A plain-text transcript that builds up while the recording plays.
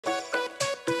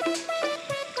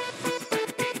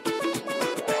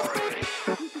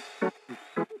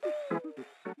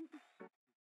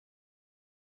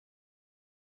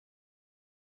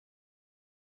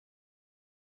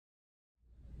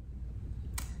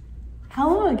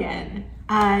Hello again.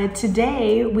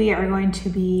 Today we are going to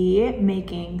be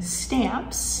making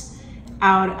stamps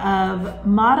out of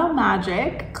Model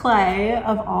Magic clay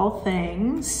of all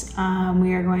things.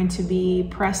 We are going to be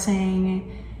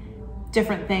pressing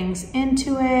different things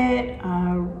into it,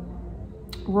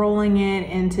 rolling it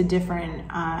into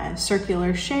different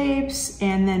circular shapes,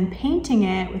 and then painting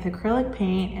it with acrylic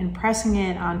paint and pressing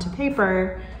it onto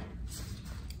paper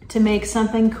to make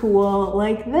something cool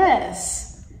like this,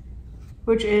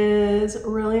 which is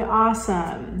really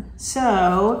awesome.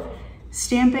 So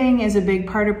stamping is a big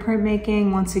part of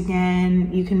printmaking. Once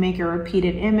again, you can make a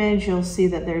repeated image. You'll see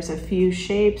that there's a few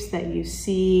shapes that you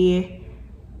see,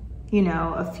 you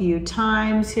know, a few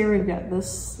times. Here we've got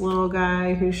this little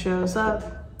guy who shows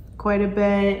up quite a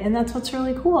bit, and that's what's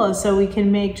really cool. So we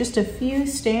can make just a few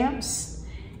stamps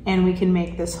and we can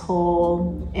make this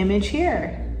whole image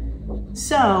here.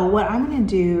 So what I'm gonna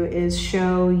do is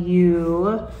show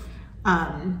you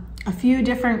a few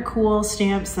different cool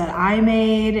stamps that I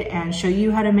made and show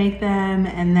you how to make them.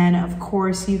 And then of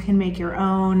course you can make your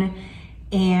own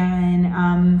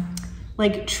and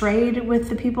like trade with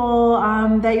the people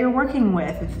that you're working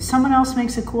with. If someone else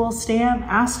makes a cool stamp,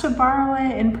 ask to borrow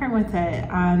it and print with it.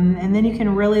 And then you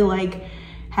can really like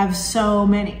have so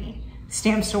many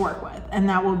stamps to work with, and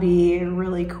that will be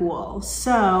really cool.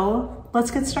 So let's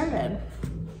get started.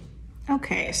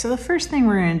 Okay, so the first thing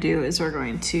we're going to do is we're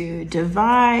going to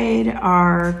divide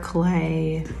our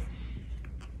clay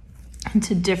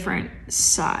into different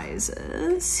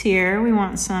sizes. Here we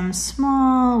want some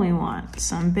small, we want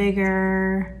some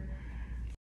bigger.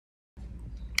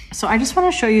 So I just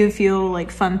want to show you a few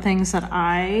like fun things that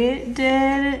I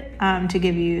did to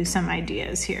give you some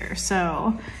ideas here.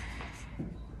 So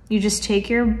you just take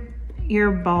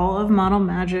your ball of Model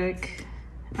Magic,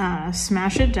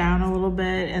 smash it down a little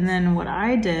bit, and then what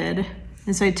I did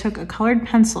is I took a colored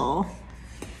pencil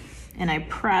and I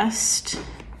pressed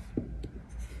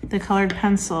the colored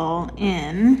pencil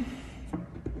in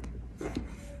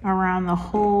around the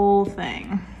whole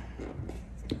thing.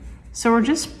 So we're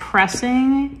just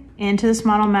pressing into this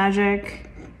Model Magic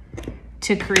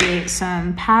to create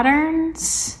some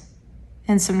patterns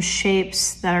and some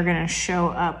shapes that are gonna show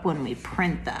up when we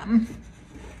print them.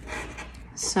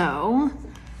 So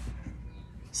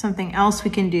something else we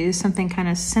can do, something kind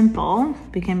of simple,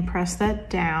 we can press that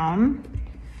down.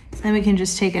 Then we can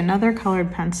just take another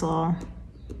colored pencil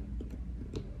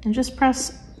and just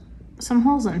press some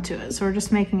holes into it. So we're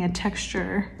just making a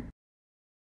texture.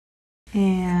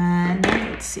 And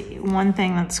let's see, one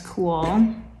thing that's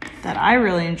cool that I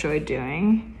really enjoy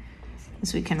doing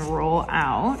is we can roll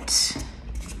out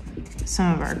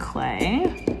some of our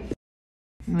clay.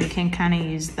 And we can kind of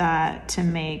use that to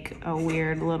make a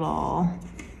weird little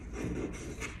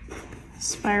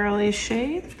spirally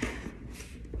shape.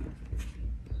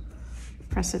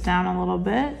 Press it down a little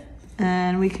bit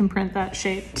and we can print that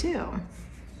shape too.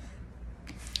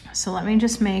 So let me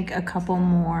just make a couple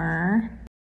more.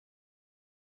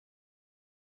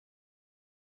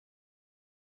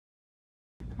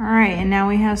 All right, and now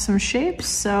we have some shapes,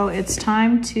 so it's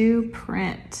time to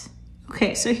print.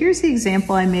 Okay, so here's the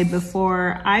example I made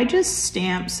before. I just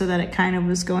stamped so that it kind of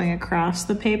was going across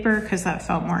the paper because that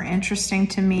felt more interesting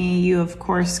to me. You, of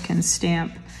course, can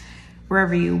stamp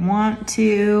wherever you want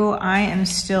to. I am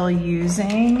still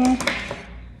using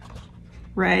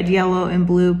red, yellow, and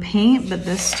blue paint, but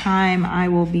this time I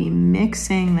will be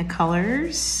mixing the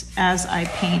colors as I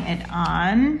paint it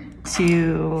on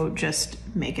to just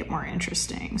make it more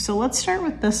interesting. So let's start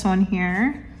with this one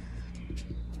here.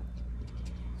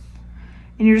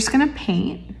 And you're just gonna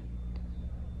paint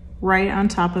right on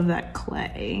top of that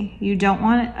clay. You don't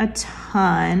want a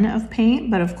ton of paint,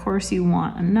 but of course you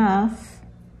want enough.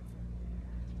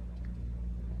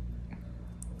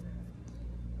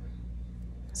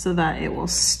 So that it will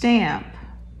stamp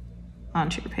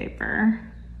onto your paper.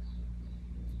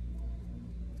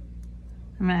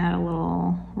 I'm gonna add a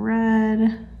little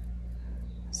red.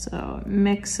 So it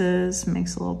mixes,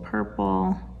 makes a little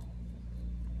purple.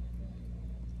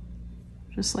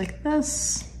 Just like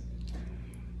this.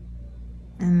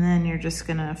 And then you're just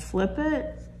gonna flip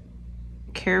it,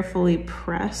 carefully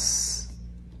press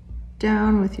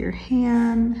down with your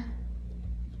hand.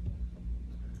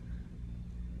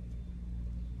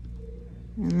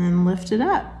 And then lift it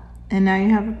up. And now you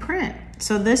have a print.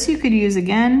 So this you could use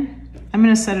again. I'm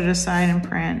gonna set it aside and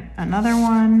print another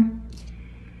one.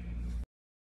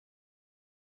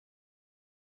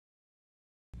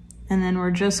 And then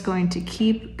we're just going to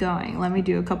keep going. Let me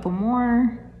do a couple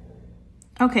more.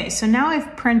 Okay, so now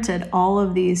I've printed all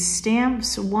of these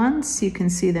stamps once. You can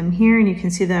see them here, and you can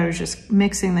see that I was just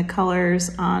mixing the colors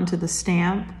onto the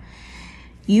stamp.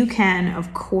 You can,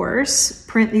 of course,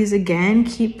 print these again,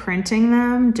 keep printing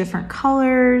them, different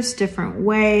colors, different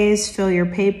ways, fill your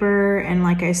paper. And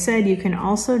like I said, you can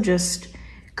also just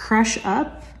crush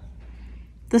up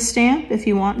the stamp if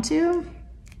you want to,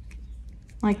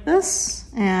 like this,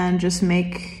 and just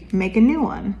make a new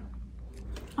one.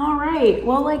 All right,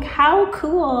 well, like how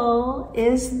cool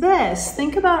is this?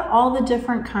 Think about all the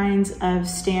different kinds of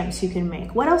stamps you can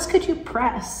make. What else could you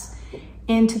press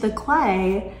into the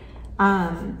clay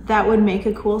that would make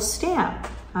a cool stamp?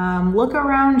 Look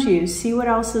around you, see what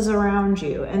else is around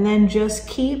you, and then just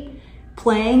keep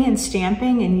playing and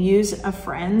stamping, and use a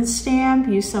friend's stamp,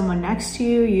 use someone next to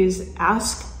you,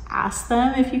 ask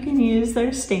them if you can use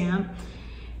their stamp,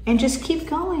 and just keep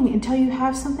going until you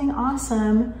have something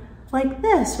awesome like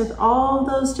this with all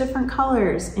those different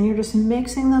colors, and you're just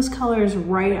mixing those colors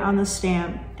right on the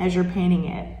stamp as you're painting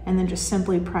it, and then just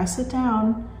simply press it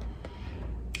down.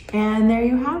 And there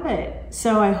you have it.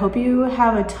 So I hope you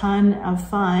have a ton of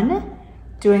fun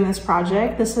doing this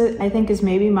project. This, I think, is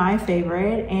maybe my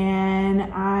favorite, and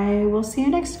I will see you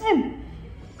next time.